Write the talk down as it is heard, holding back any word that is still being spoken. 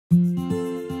How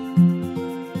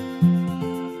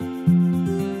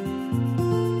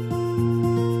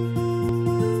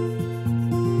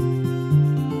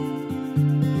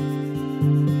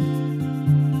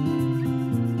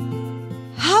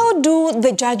do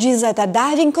the judges at a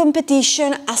diving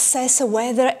competition assess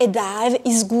whether a dive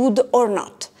is good or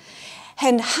not?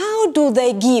 And how do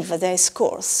they give their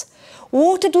scores?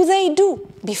 What do they do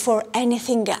before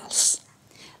anything else?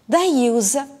 They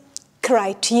use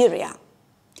criteria.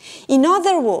 In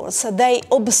other words, they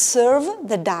observe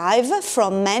the dive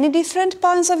from many different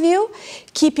points of view,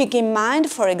 keeping in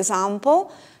mind, for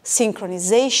example,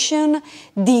 synchronization,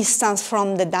 distance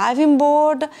from the diving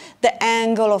board, the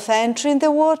angle of entry in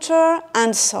the water,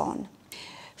 and so on.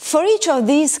 For each of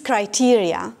these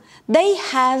criteria, they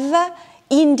have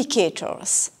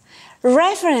indicators,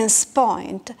 reference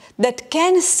point that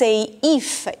can say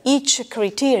if each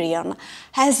criterion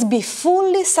has been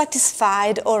fully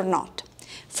satisfied or not.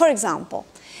 For example,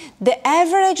 the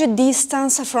average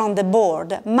distance from the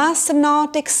board must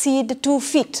not exceed 2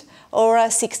 feet or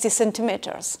 60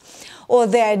 centimeters, or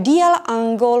the ideal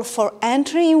angle for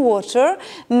entering water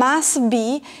must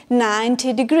be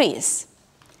 90 degrees.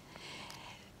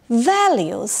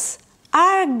 Values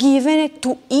are given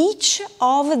to each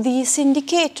of these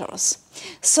indicators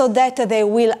so that they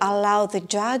will allow the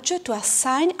judge to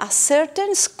assign a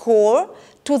certain score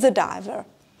to the diver.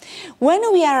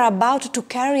 When we are about to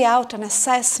carry out an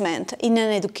assessment in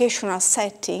an educational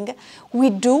setting, we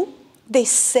do the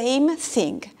same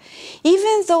thing,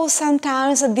 even though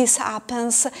sometimes this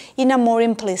happens in a more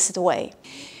implicit way.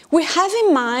 We have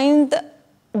in mind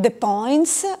the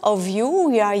points of view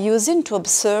we are using to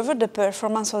observe the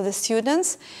performance of the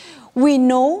students. We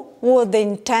know what the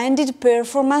intended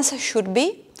performance should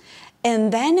be,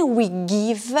 and then we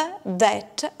give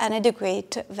that an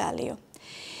adequate value.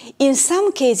 In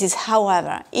some cases,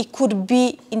 however, it could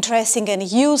be interesting and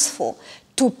useful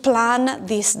to plan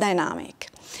this dynamic.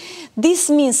 This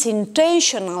means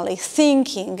intentionally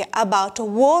thinking about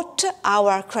what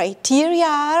our criteria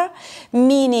are,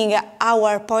 meaning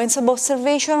our points of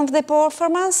observation of the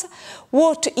performance,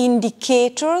 what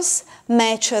indicators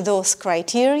match those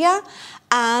criteria,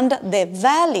 and the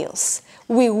values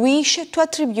we wish to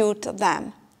attribute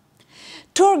them.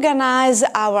 To organize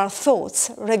our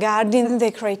thoughts regarding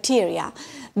the criteria,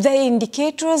 the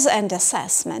indicators and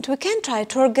assessment, we can try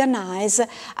to organize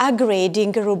a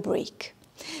grading rubric.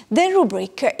 The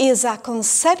rubric is a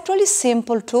conceptually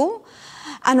simple tool,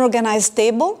 an organized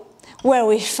table, where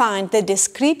we find the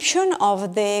description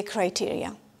of the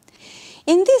criteria.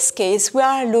 In this case, we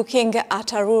are looking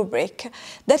at a rubric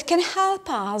that can help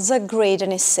us grade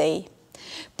an essay.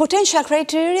 Potential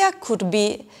criteria could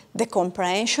be the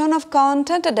comprehension of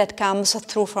content that comes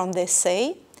through from the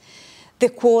essay, the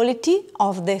quality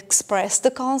of the expressed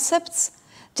concepts,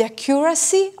 the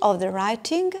accuracy of the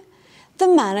writing, the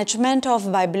management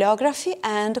of bibliography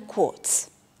and quotes.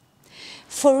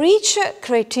 For each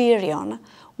criterion,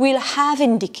 we'll have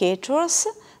indicators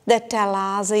that tell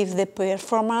us if the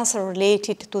performance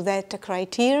related to that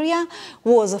criteria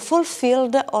was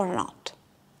fulfilled or not.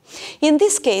 In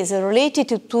this case,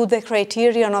 related to the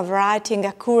criterion of writing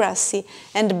accuracy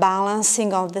and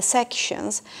balancing of the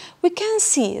sections, we can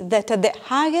see that the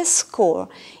highest score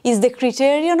is the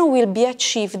criterion will be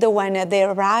achieved when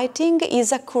the writing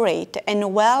is accurate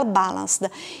and well balanced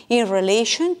in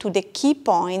relation to the key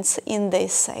points in the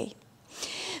essay.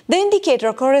 The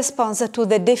indicator corresponds to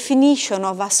the definition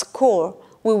of a score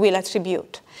we will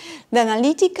attribute. The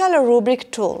analytical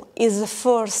rubric tool is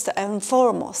first and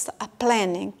foremost a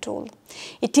planning tool.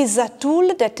 It is a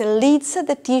tool that leads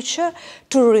the teacher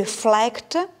to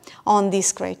reflect on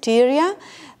these criteria,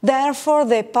 therefore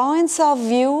the points of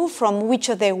view from which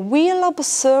they will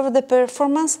observe the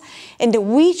performance and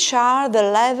which are the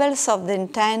levels of the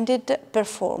intended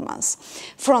performance,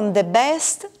 from the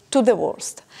best to the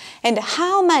worst, and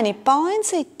how many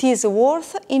points it is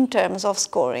worth in terms of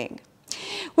scoring.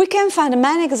 We can find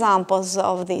many examples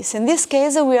of this. In this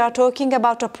case, we are talking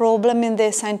about a problem in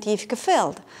the scientific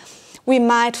field. We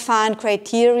might find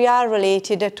criteria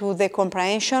related to the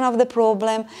comprehension of the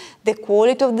problem, the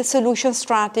quality of the solution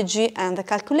strategy, and the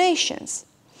calculations.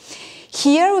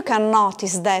 Here we can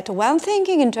notice that when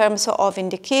thinking in terms of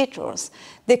indicators,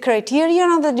 the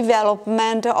criterion of the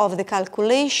development of the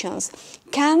calculations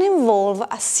can involve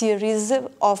a series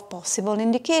of possible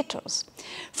indicators,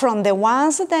 from the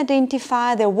ones that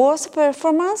identify the worst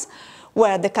performance,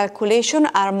 where the calculations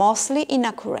are mostly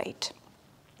inaccurate,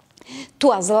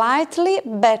 to a slightly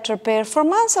better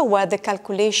performance, where the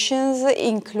calculations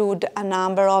include a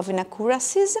number of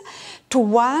inaccuracies, to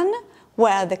one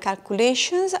where the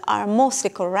calculations are mostly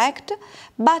correct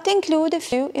but include a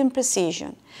few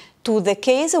imprecisions, to the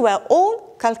case where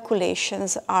all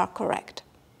calculations are correct.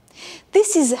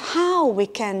 This is how we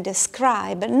can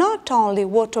describe not only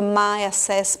what my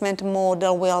assessment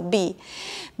model will be,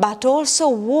 but also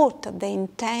what the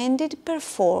intended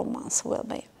performance will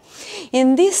be.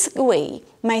 In this way,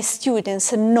 my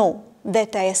students know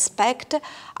that I expect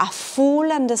a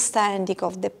full understanding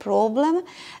of the problem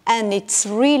and its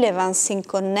relevance in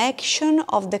connection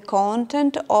of the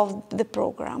content of the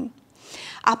program.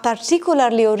 A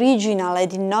particularly original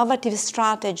and innovative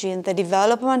strategy in the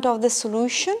development of the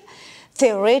solution,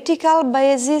 theoretical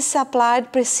basis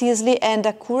applied precisely and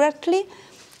accurately,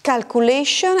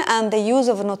 calculation and the use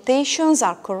of notations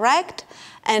are correct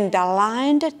and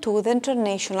aligned to the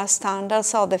international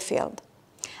standards of the field,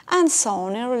 and so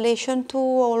on in relation to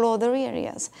all other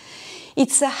areas.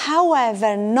 It's,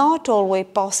 however, not always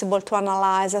possible to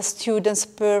analyze a student's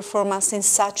performance in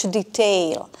such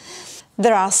detail.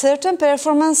 There are certain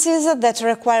performances that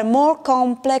require more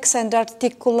complex and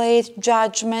articulate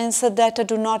judgments that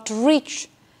do not reach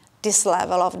this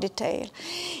level of detail.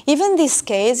 Even in this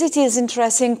case, it is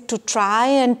interesting to try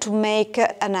and to make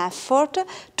an effort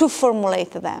to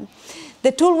formulate them.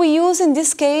 The tool we use in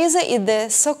this case is the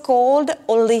so-called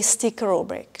holistic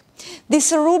rubric.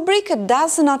 This rubric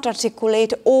does not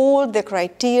articulate all the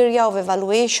criteria of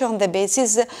evaluation on the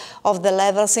basis of the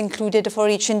levels included for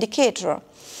each indicator.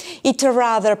 It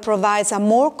rather provides a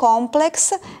more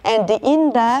complex and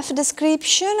in-depth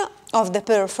description of the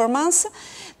performance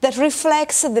that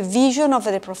reflects the vision of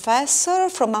the professor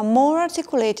from a more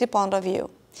articulated point of view.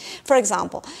 For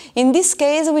example, in this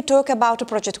case we talk about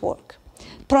project work.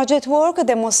 Project work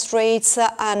demonstrates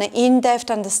an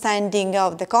in-depth understanding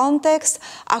of the context,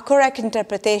 a correct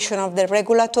interpretation of the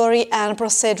regulatory and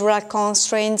procedural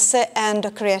constraints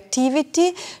and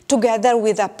creativity, together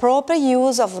with a proper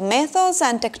use of methods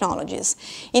and technologies,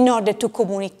 in order to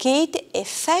communicate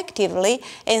effectively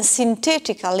and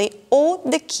synthetically all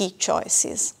the key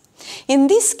choices. In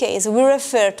this case, we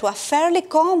refer to a fairly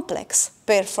complex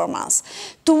performance,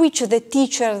 to which the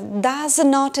teacher does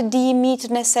not deem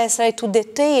it necessary to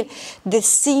detail the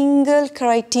single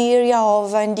criteria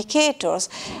of indicators,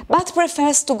 but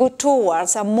prefers to go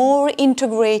towards a more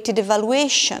integrated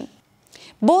evaluation.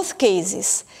 Both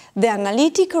cases, the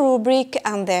analytic rubric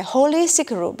and the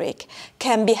holistic rubric,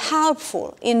 can be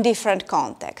helpful in different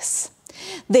contexts.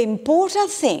 The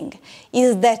important thing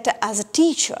is that as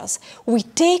teachers, we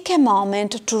take a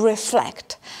moment to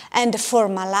reflect and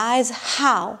formalize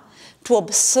how to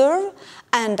observe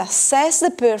and assess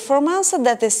the performance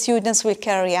that the students will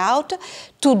carry out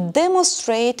to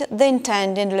demonstrate the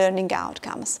intended learning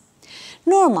outcomes.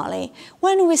 Normally,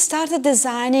 when we start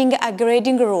designing a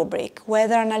grading rubric,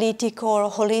 whether analytic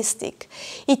or holistic,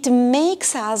 it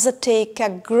makes us take a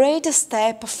great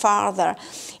step further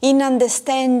in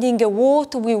understanding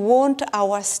what we want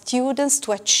our students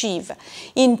to achieve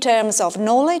in terms of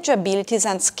knowledge, abilities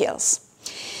and skills.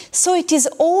 So it is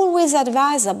always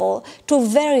advisable to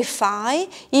verify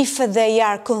if they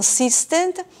are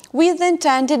consistent with the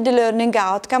intended learning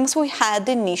outcomes we had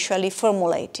initially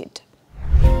formulated.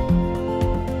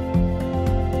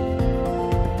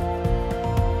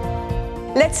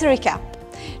 Let's recap.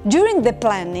 During the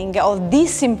planning of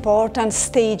this important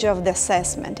stage of the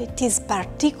assessment, it is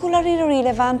particularly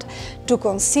relevant to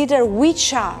consider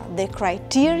which are the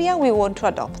criteria we want to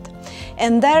adopt,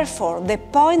 and therefore the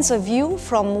points of view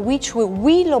from which we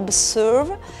will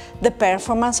observe the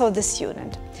performance of the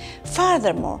student.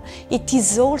 Furthermore, it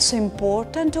is also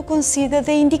important to consider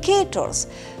the indicators,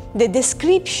 the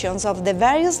descriptions of the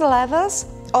various levels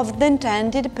of the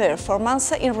intended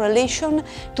performance in relation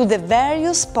to the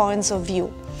various points of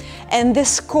view, and the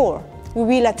score we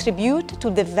will attribute to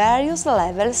the various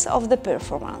levels of the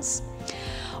performance.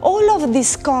 All of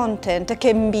this content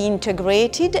can be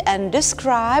integrated and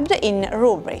described in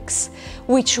rubrics,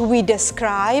 which we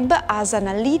describe as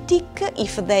analytic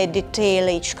if they detail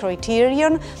each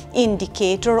criterion,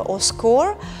 indicator or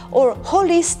score, or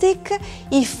holistic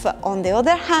if, on the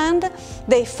other hand,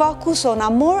 they focus on a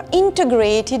more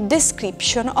integrated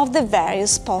description of the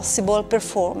various possible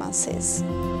performances.